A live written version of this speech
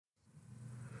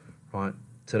Right,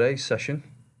 today's session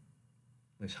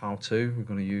is how to. We're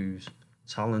going to use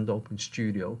Talend Open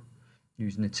Studio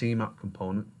using the tMap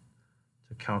component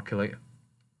to calculate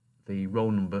the row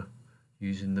number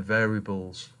using the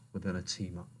variables within a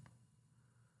tMap.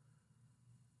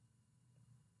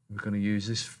 We're going to use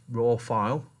this raw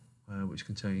file which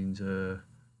contains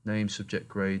name, subject,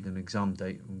 grade and exam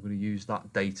date. We're going to use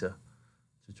that data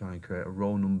to try and create a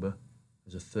row number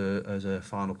as a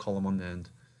final column on the end.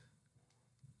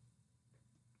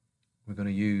 We're going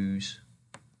to use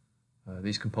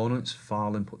these components,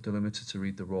 file input delimiter, to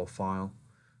read the raw file.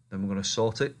 Then we're going to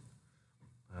sort it,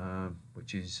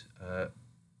 which is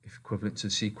equivalent to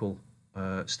the SQL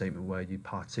statement where you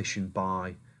partition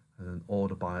by and then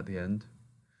order by at the end.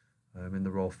 In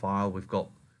the raw file, we've got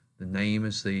the name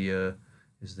as the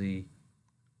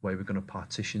way we're going to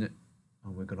partition it,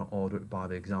 and we're going to order it by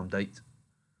the exam date.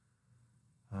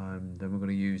 Then we're going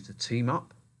to use the tMap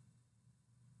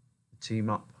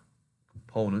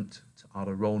component to add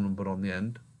a row number on the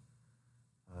end.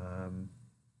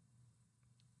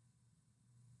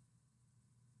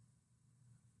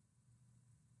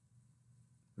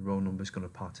 The row number is going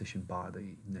to partition by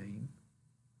the name,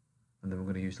 and then we're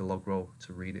going to use the log row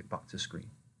to read it back to screen.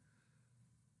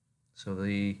 So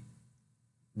the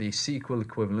SQL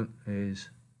equivalent is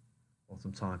what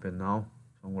I'm typing now.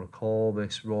 So I'm going to call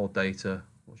this raw data,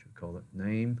 what should we call it?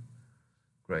 Name,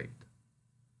 grade.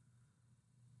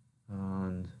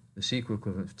 And the SQL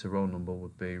equivalent to row number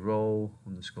would be row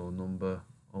underscore number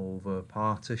over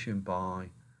partition by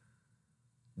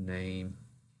name,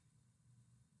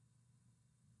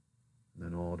 and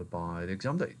then order by the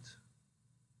exam date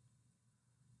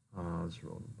as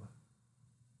row number.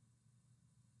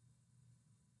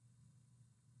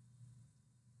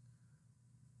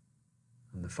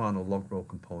 And the final log row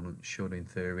component should, in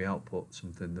theory, output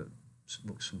something that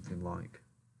looks something like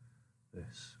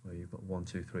this, where you've got 1,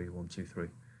 2, 3, 1, 2, 3,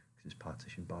 because it's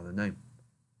partitioned by the name.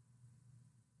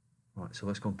 Right, so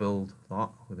let's go and build that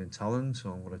within Talend. So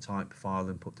I'm going to type file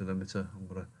input delimiter. I'm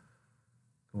going to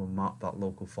go and map that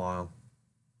local file,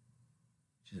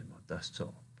 which is in my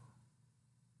desktop.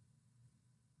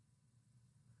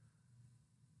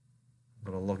 I'm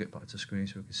going to log it back to screen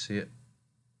so we can see it.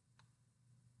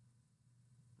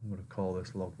 I'm going to call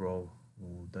this log row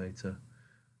data,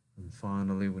 and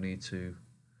finally we need to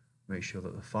make sure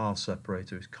that the file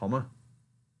separator is comma.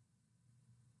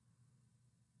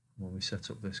 When we set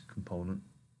up this component,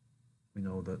 we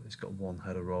know that it's got one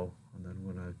header row, and then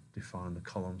we're going to define the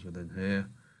columns within here.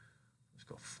 It's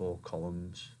got 4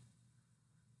 columns: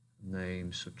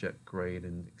 name, subject, grade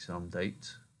and exam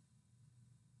date.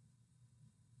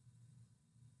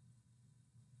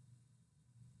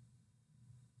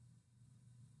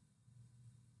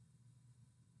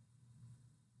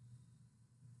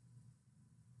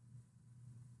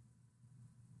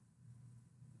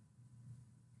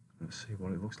 Let's see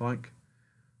what it looks like.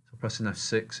 So pressing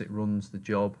F6, it runs the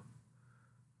job,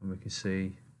 and we can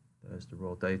see there's the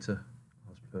raw data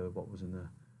as per what was in the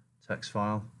text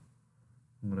file.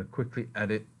 I'm going to quickly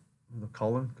edit the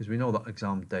column, because we know that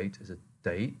exam date is a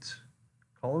date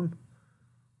column,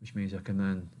 which means I can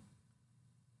then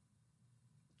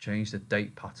change the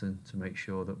date pattern to make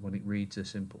sure that when it reads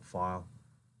this input file,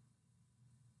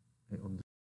 it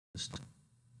understands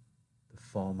the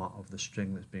format of the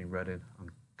string that's being read in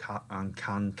and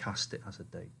can cast it as a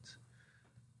date.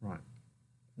 Right,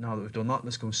 now that we've done that,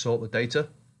 let's go and sort the data.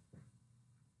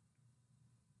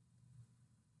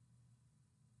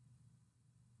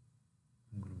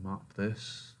 I'm going to map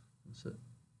this, that's it,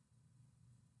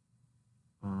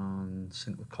 and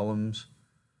sync the columns.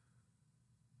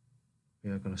 We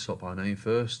are going to sort by name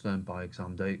first, then by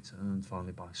exam date, and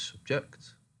finally by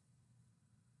subject.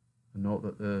 And note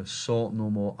that the sort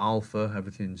num or alpha,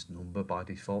 everything's number by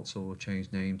default, so we'll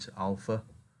change name to alpha.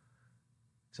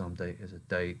 Exam date is a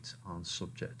date, and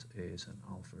subject is an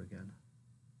alpha again.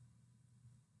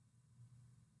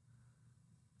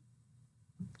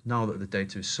 Now that the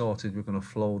data is sorted, we're going to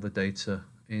flow the data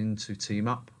into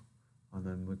tMap, and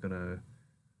then we're going to,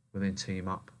 within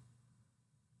tMap,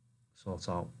 sort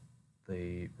out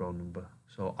the row number.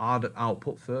 So add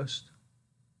output first.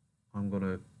 I'm going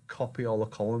to copy all the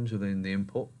columns within the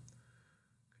input,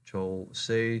 Control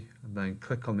C, and then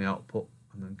click on the output,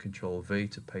 and then Control V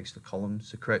to paste the columns.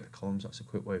 To create the columns, that's a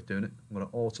quick way of doing it. I'm going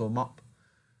to auto map,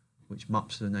 which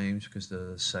maps the names because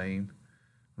they're the same,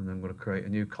 and then I'm going to create a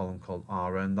new column called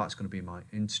RN. That's going to be my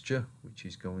integer, which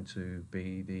is going to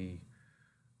be the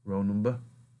row number.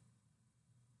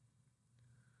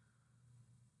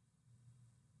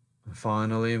 And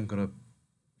finally, I'm going to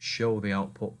show the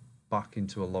output back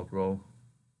into a log row.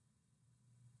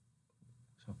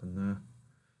 What's happened there?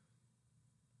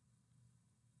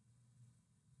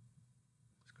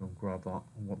 grab that. I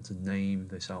want to name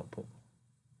this output.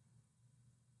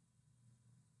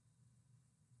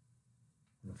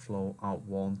 I'm going to flow out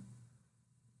one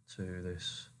to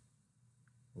this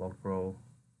log row.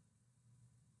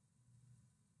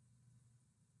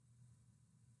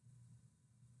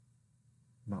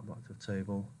 Map back to the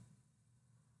table.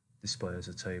 Display as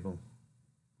a table.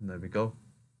 And there we go.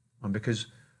 And because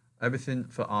everything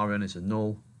for Rn is a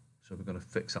null, so we're going to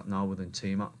fix that now within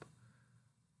tMap.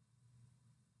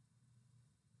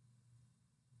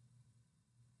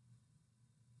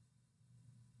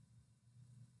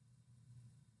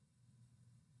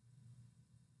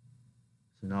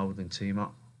 So now within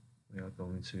tMap, we are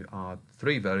going to add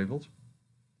 3 variables,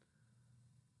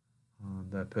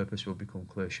 and their purpose will become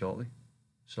clear shortly.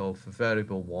 So for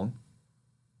variable 1,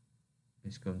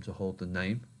 it's going to hold the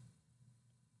name,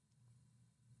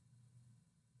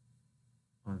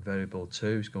 and variable 2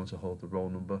 is going to hold the row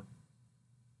number,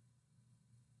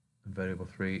 and variable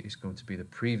 3 is going to be the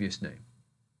previous name.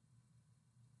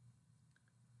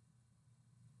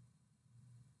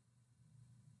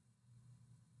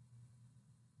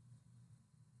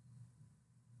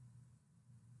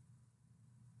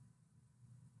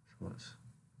 So let's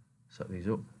set these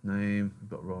up. Name, we've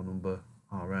got row number,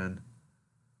 Rn.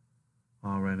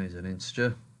 Rn is an integer,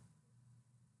 and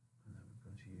then we're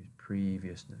going to use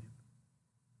previous name.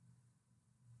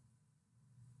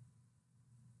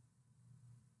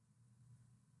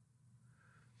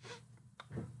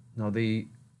 Now the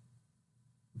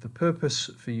purpose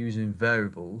for using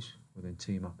variables within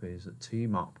tMap is that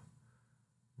tMap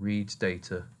reads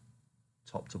data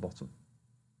top to bottom.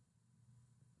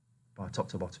 By top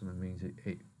to bottom, it means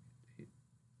it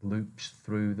loops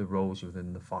through the rows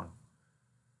within the file.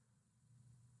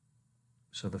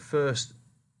 So the first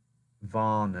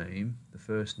var name, the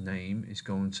first name is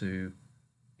going to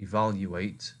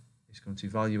evaluate. It's going to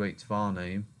evaluate var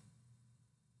name,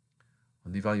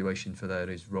 and the evaluation for there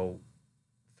is row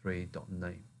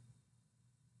 3.name.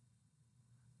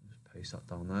 Just paste that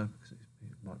down there because it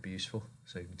might be useful,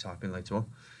 so you can type in later on.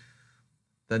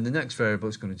 Then the next variable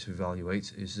it's going to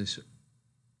evaluate is this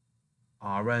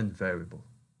Rn variable.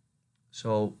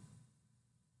 So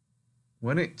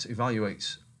when it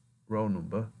evaluates row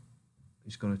number,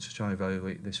 it's going to try and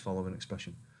evaluate this following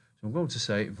expression. So I'm going to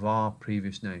say var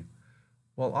previous name.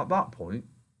 Well, at that point,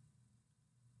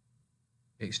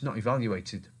 it's not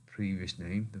evaluated previous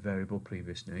name, the variable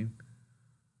previous name.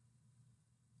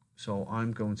 So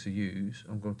I'm going to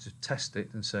test it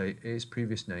and say, is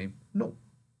previous name null?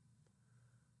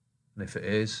 And if it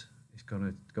is, it's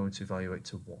going to evaluate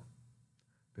to 1.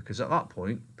 Because at that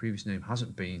point, previous name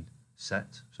hasn't been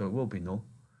set, so it will be null.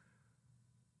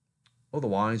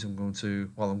 Otherwise,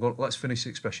 let's finish the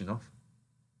expression off,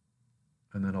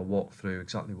 and then I'll walk through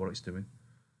exactly what it's doing.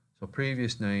 So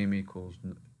previous name equals,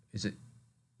 is it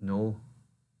null?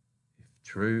 If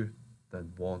true,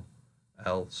 then 1,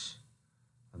 else.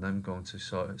 And then I'm going to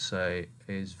sort of say,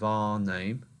 is var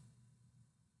name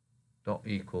dot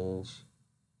equals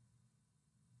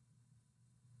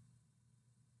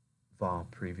var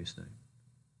previous name.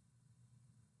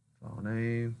 Var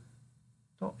name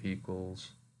dot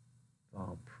equals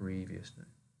var previous name.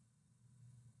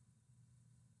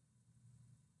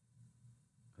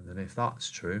 And then if that's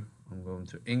true, I'm going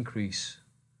to increase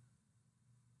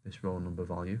this row number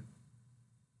value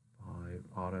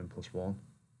by Rn plus 1.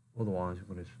 Otherwise,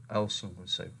 I'm going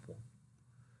to say 1.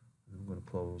 And I'm going to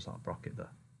close that bracket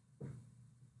there.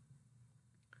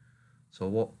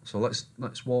 So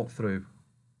let's walk through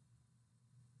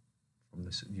from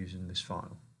this using this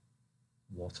file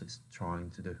what it's trying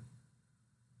to do.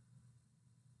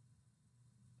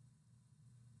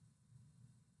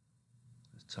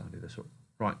 Let's tidy this up.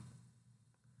 Right.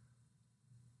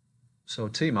 So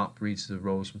tMap reads the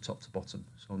rows from top to bottom.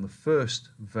 So on the first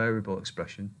variable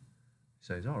expression, it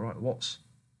says, all right, what's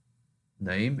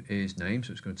name is name,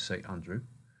 so it's going to say Andrew.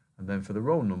 And then for the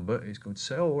row number, it's going to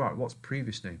say, oh, right, what's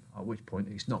previous name? At which point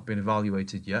it's not been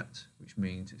evaluated yet, which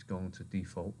means it's going to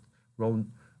default. Row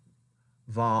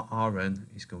var Rn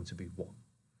is going to be 1.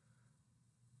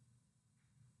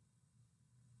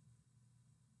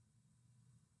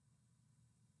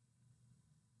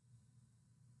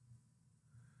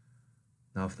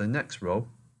 Now for the next row,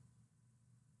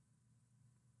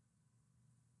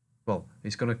 well,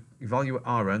 it's going to evaluate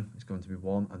Rn, it's going to be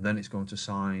 1, and then it's going to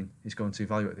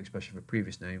evaluate the expression for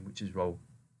previous name, which is row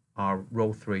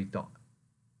 3 dot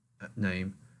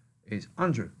name is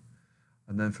Andrew.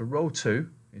 And then for row 2,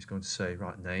 it's going to say,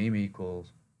 right, name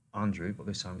equals Andrew, but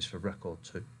this time it's for record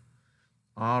 2.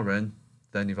 Rn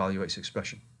then evaluates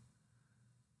expression.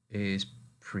 Is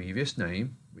previous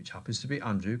name, which happens to be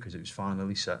Andrew because it was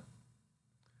finally set,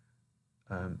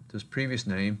 Does previous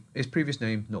name, is previous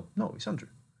name null? No, it's Andrew.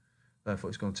 Therefore,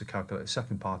 it's going to calculate the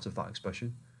second part of that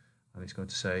expression, and it's going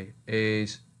to say,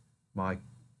 is my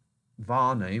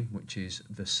var name, which is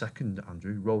the second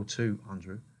Andrew, row 2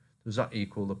 Andrew, does that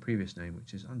equal the previous name,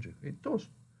 which is Andrew? It does.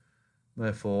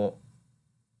 Therefore,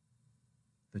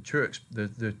 the true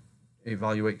the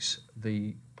evaluates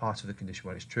the part of the condition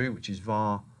where it's true, which is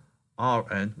var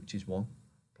rn, which is 1,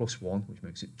 plus 1, which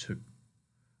makes it 2.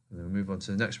 And then we move on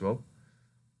to the next row.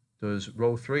 Does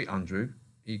row 3 Andrew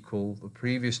equal the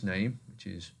previous name, which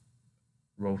is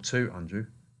row 2 Andrew?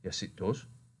 Yes, it does.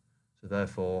 So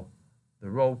therefore, the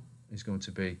row is going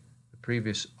to be the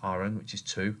previous rn, which is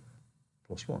 2,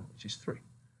 plus 1, which is 3.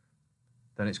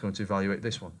 Then it's going to evaluate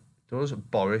this one. Does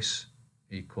Boris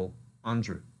equal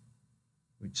Andrew?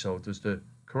 So does the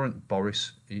current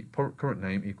current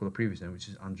name equal the previous name, which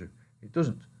is Andrew? It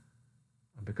doesn't.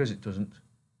 And because it doesn't,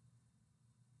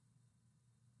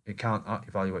 it can't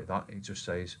evaluate that. It just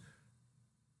says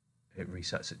it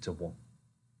resets it to 1.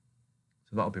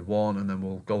 So that'll be 1, and then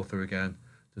we'll go through again.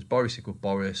 Does Boris equal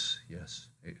Boris? Yes,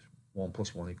 it's 1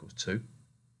 plus 1 equals 2.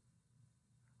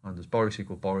 And does Boris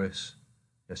equal Boris?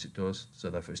 Yes, it does. So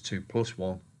therefore it's 2 plus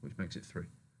 1, which makes it 3.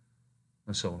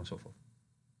 And so on and so forth.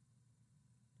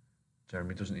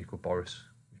 Jeremy doesn't equal Boris,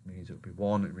 which means it would be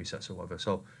 1, it resets or whatever.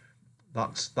 So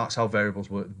that's how variables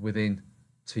work within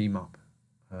tMap.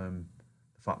 The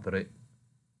fact that it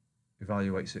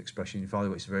evaluates the expression,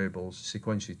 evaluates variables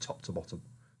sequentially top to bottom.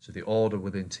 So the order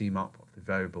within tMap of the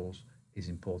variables is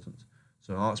important.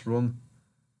 So let's run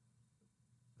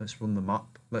the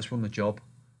map, let's run the job,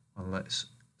 and let's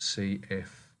see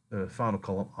if the final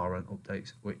column rn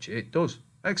updates, which it does.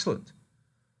 Excellent.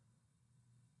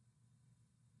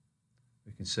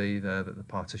 We can see there that the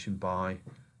partition by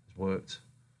has worked,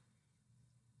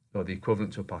 or the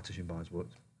equivalent to a partition by has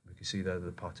worked. We can see there that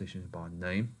the partition by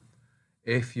name.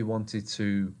 If you wanted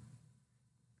to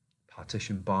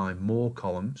partition by more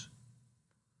columns,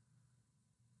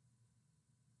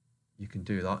 you can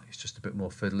do that. It's just a bit more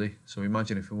fiddly. So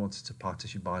imagine if we wanted to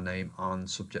partition by name and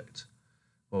subject.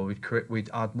 Well, we'd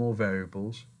add more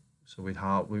variables. So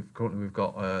currently we've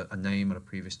got a name and a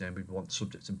previous name. We'd want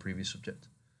subject and previous subject.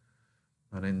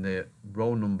 And in the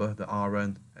row number, the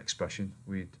rn expression,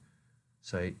 we'd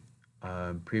say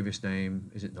previous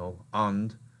name, is it null?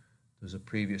 And there's a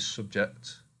previous subject.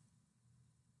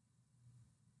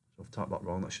 So I've typed that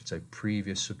wrong. That should say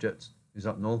previous subject. Is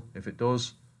that null? If it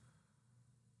does,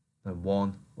 then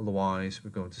 1. Otherwise, we're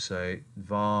going to say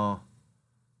var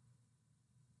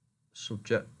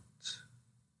subject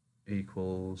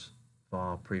equals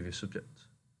var previous subject.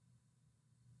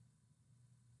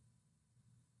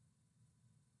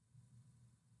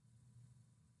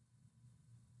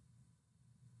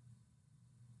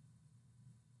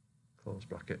 Close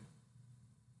bracket.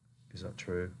 Is that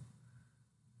true?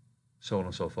 So on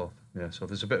and so forth. Yeah, so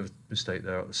there's a bit of a mistake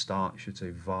there at the start. You should say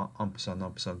var ampersand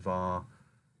var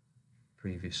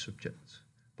previous subject.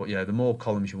 But yeah, the more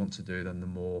columns you want to do, then the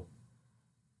more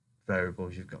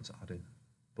variables you've got to add in.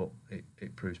 But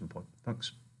it proves my point.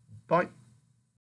 Thanks. Bye.